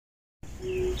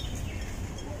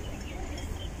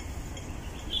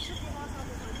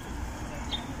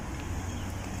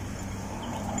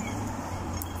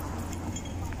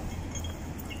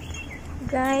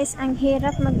Guys, ang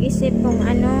hirap mag-isip kung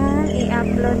anong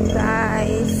i-upload,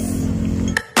 guys.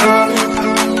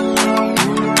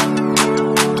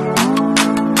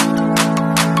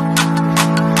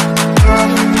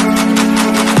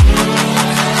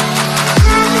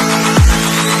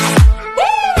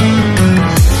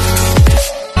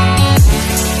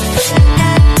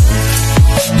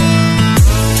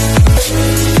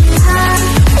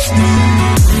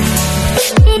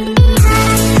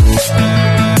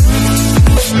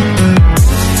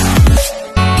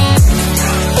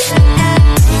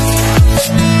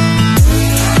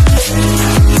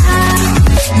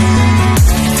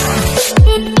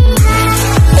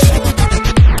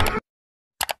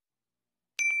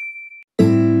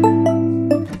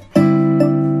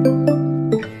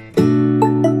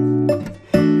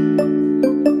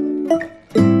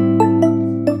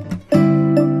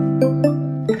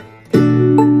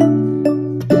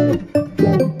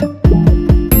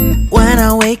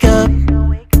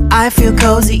 I feel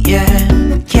cozy, yeah.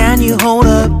 Can you hold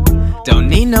up? Don't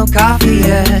need no coffee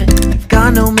yet. You've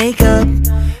got no makeup.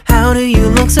 How do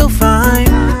you look so fine?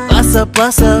 Bust up,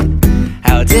 bust up.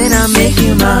 How did I make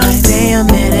you mine? Stay a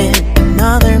minute,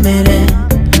 another minute.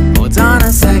 Hold on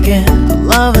a second, I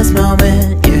love this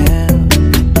moment, yeah.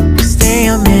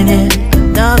 Stay a minute,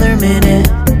 another minute.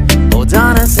 Hold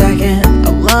on a second,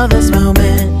 I love this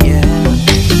moment, yeah.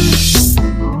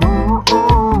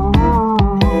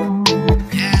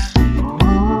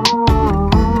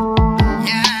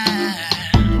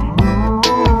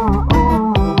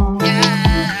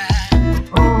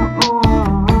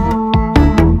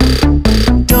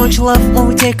 Don't you love when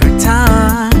we take our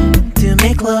time to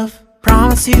make love?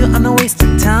 Promise you I'm not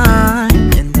wasting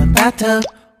time in the bathtub.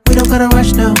 We don't gotta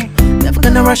rush, no. Never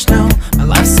gonna rush, no. My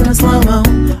life's in a slow-mo,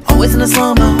 always in a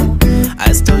slow-mo.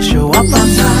 I still show up on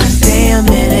time. Stay a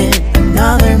minute,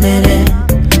 another minute.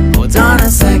 Hold on a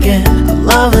second, I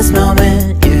love this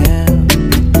moment, yeah.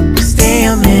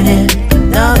 Stay a minute,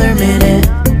 another minute.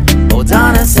 Hold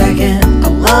on a second, I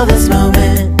love this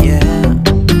moment, yeah.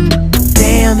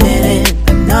 Stay a minute,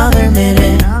 another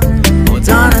minute. Hold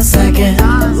on a second,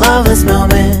 I love this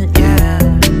moment, yeah.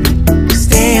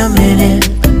 Stay a minute,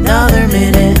 another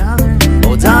minute.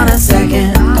 Hold on a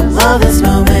second, I love this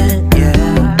moment, yeah.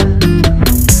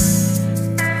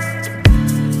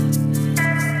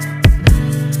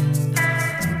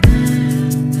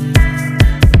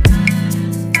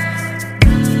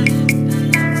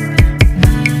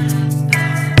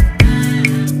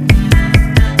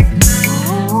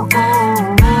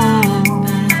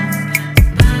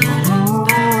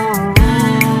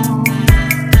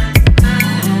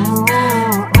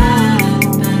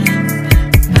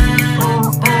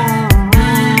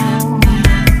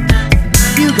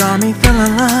 Got me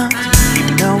feeling loved,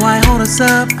 even though I hold us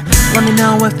up. Let me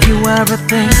know if you ever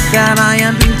think that I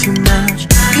am being too much.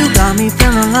 You got me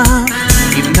feeling loved,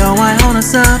 even though I hold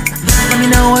us up. Let me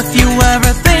know if you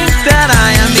ever think that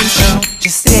I am being so.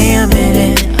 Just stay a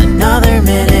minute, another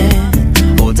minute.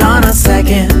 Hold on a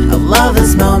second, I love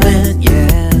this moment, yeah.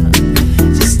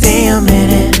 Just stay a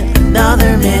minute,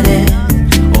 another minute.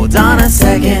 Hold on a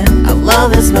second, I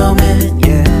love this moment,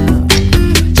 yeah.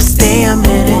 Just stay a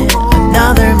minute,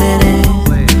 another minute.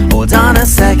 Hold on a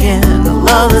second, I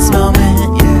love this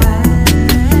moment,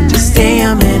 yeah. Just stay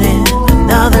a minute,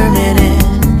 another minute.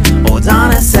 Hold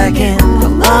on a second, I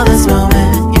love this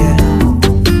moment, yeah.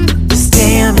 Just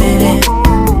stay a minute.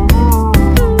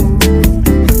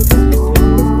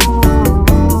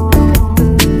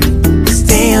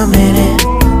 Stay a minute.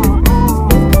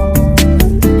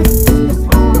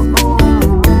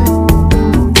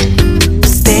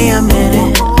 Stay a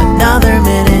minute, another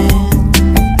minute.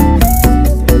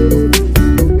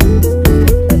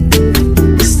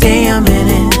 Stay a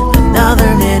minute,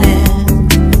 another minute.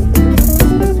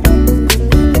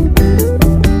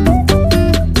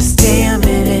 Stay a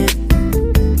minute.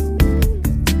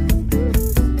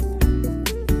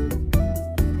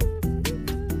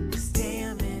 Stay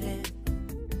a minute.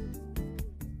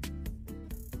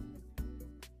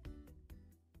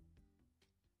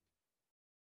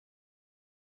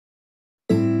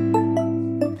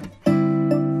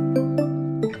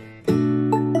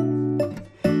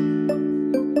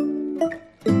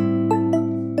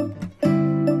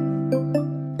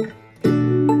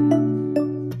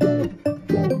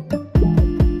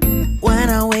 When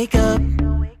I wake up,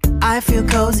 I feel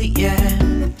cozy, yeah.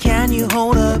 Can you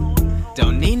hold up?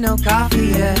 Don't need no coffee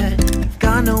yet. You've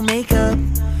got no makeup.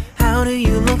 How do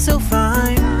you look so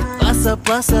fine? Bust up,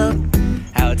 bust up.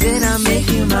 How did I make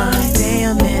you mine? Stay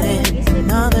a minute,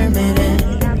 another minute.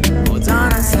 Hold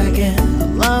on a second, I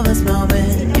love this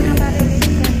moment,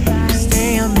 yeah.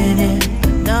 Stay a minute,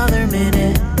 another minute.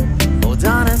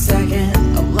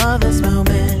 love this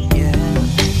moment, yeah.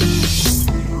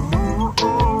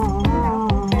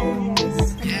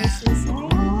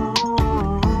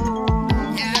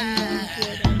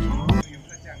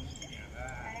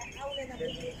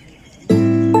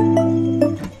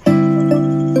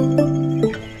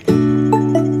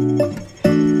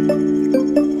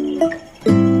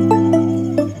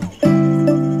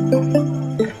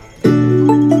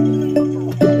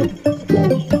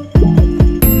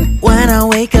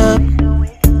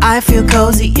 I feel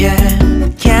cozy, yeah.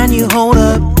 Can you hold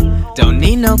up? Don't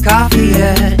need no coffee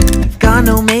yet. Got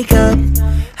no makeup.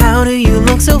 How do you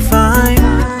look so fine?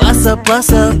 Bust up,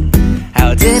 bust up.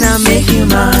 How did I make you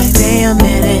mine? Stay a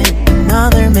minute,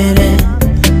 another minute.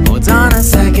 Hold on a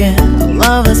second, I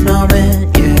love this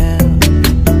moment, yeah.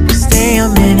 Stay a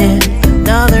minute,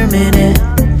 another minute.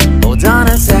 Hold on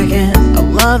a second, I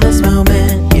love this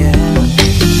moment, yeah.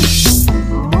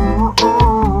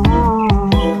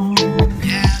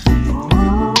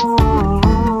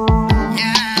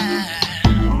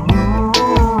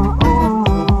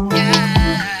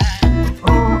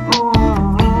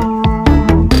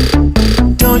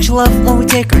 Don't you love when we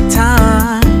take our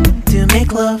time to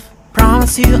make love?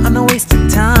 Promise you I'm not wasting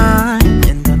time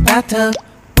in the bathtub.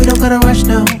 We don't gotta rush,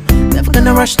 no. Never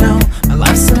gonna rush, no. My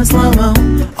life's in a slow-mo,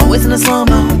 always in a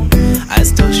slow-mo. I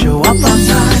still show up on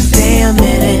time. Stay a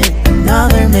minute,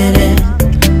 another minute.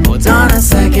 Hold on a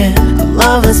second, I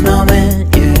love this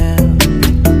moment, yeah.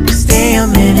 Stay a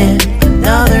minute,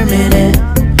 another minute.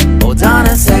 Hold on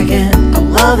a second, I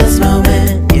love this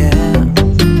moment, yeah.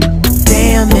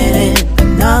 Stay a minute,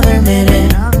 another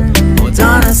minute. Hold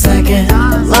on a second,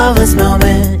 I love this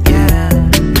moment, yeah.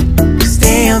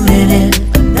 Stay a minute,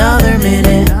 another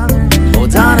minute.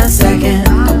 Hold on a second,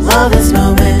 I love this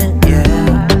moment, yeah.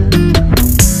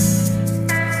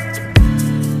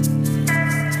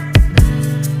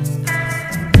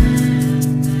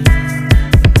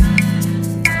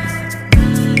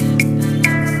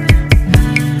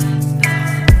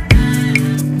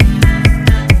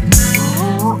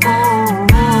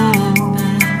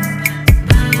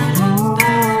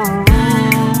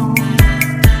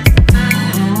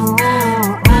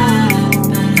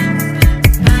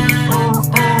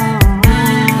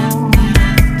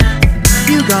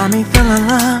 Got me feeling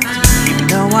loved, even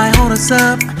though I hold us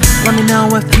up. Let me know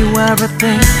if you ever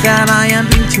think that I am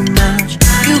being too much.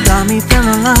 You got me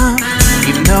feeling loved,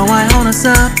 even though I hold us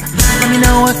up. Let me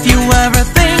know if you ever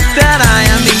think that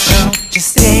I am being so.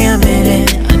 Just stay a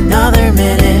minute, another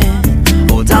minute.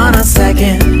 Hold on a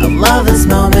second, I love this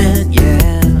moment, yeah.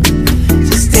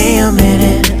 Just stay a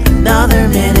minute, another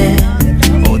minute.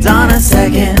 Hold on a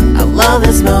second, I love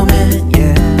this moment,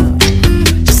 yeah.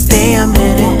 Just stay a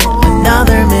minute,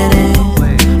 another minute.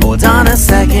 Hold on a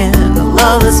second, I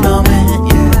love this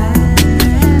moment,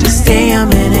 yeah. Just stay a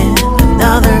minute,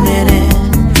 another minute.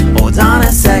 Hold on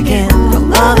a second, I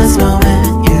love this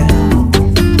moment, yeah.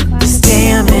 Just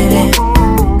stay a minute.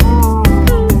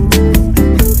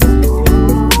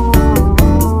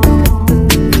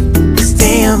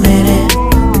 Stay a minute.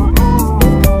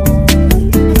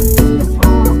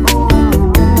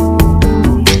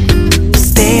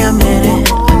 Stay a minute,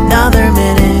 another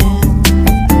minute.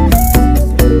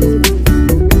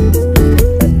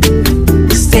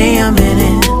 Stay a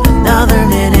minute, another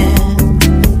minute.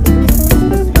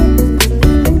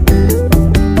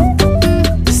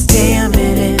 Stay a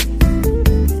minute.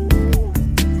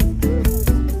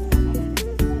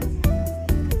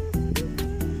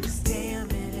 Stay a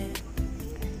minute.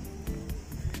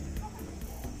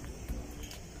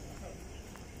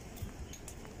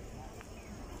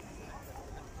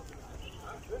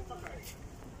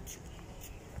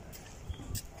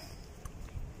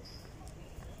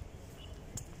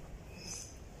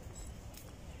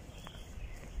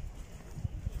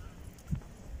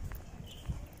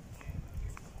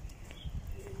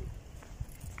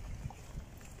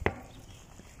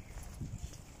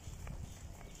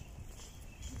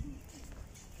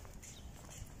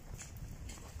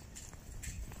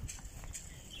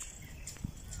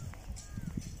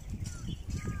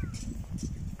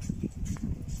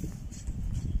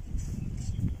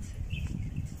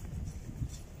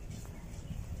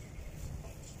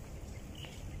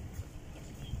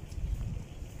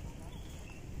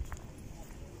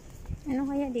 Ano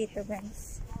kaya dito,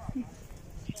 guys?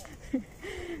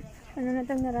 Ano na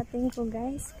itong narating ko,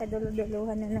 guys?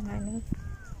 Kaduluduluhan na ng ano.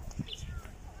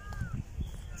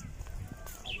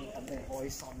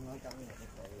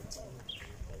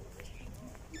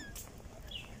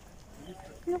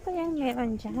 Ano kaya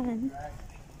meron dyan?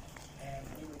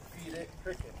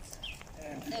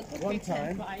 One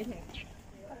time,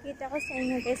 Pakita ko sa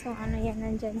inyo, guys, kung ano yan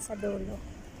nandyan sa dulo.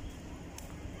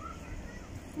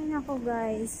 Nako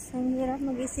guys, ang hirap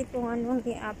mag-isip kung anong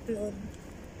i-upload.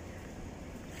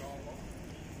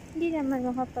 Hindi naman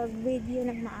makapag-video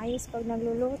ng maayos pag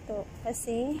nagluluto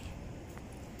kasi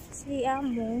si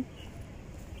amo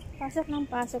pasok ng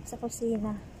pasok sa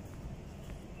kusina.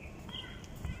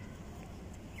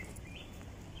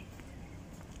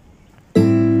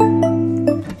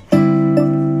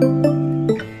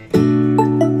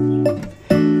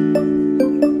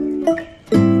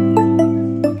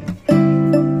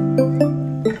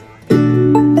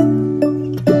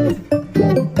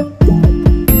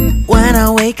 When I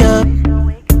wake up,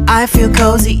 I feel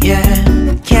cozy, yeah.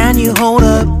 Can you hold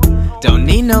up? Don't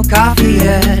need no coffee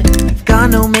yet.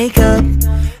 Got no makeup.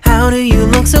 How do you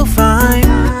look so fine?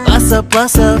 Bust up,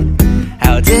 bust up.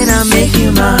 How did I make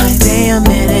you mine? Stay a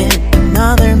minute,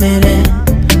 another minute.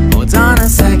 Hold on a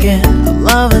second, I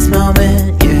love this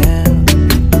moment, yeah.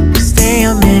 Stay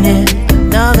a minute,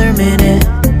 another minute.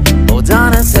 Hold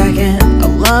on a second, I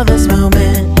love this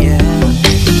moment, yeah.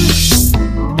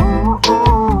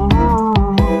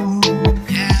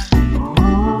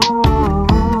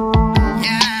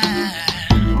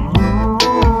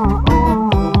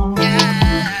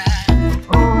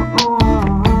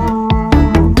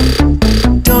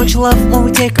 Don't you love when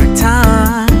we take our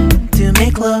time to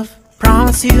make love?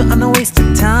 Promise you I'm not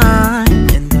wasting time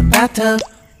in the bathtub.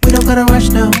 We don't gotta rush,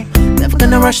 no. Never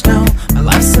gonna rush, no. My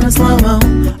life's in a slow-mo,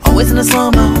 always in a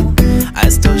slow-mo. I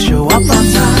still show up on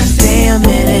time. Stay a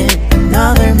minute,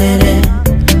 another minute.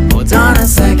 Hold on a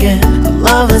second, I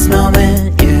love this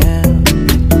moment, yeah.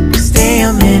 Stay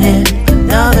a minute,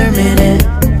 another minute.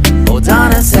 Hold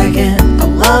on a second, I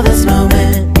love this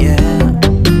moment, yeah.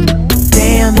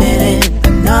 Stay a minute,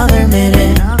 another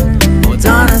minute. Hold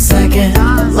on a second,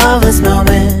 I love this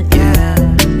moment, yeah.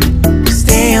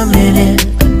 Stay a minute,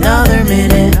 another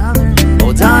minute.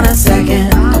 Hold on a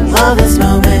second, I love this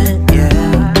moment, yeah.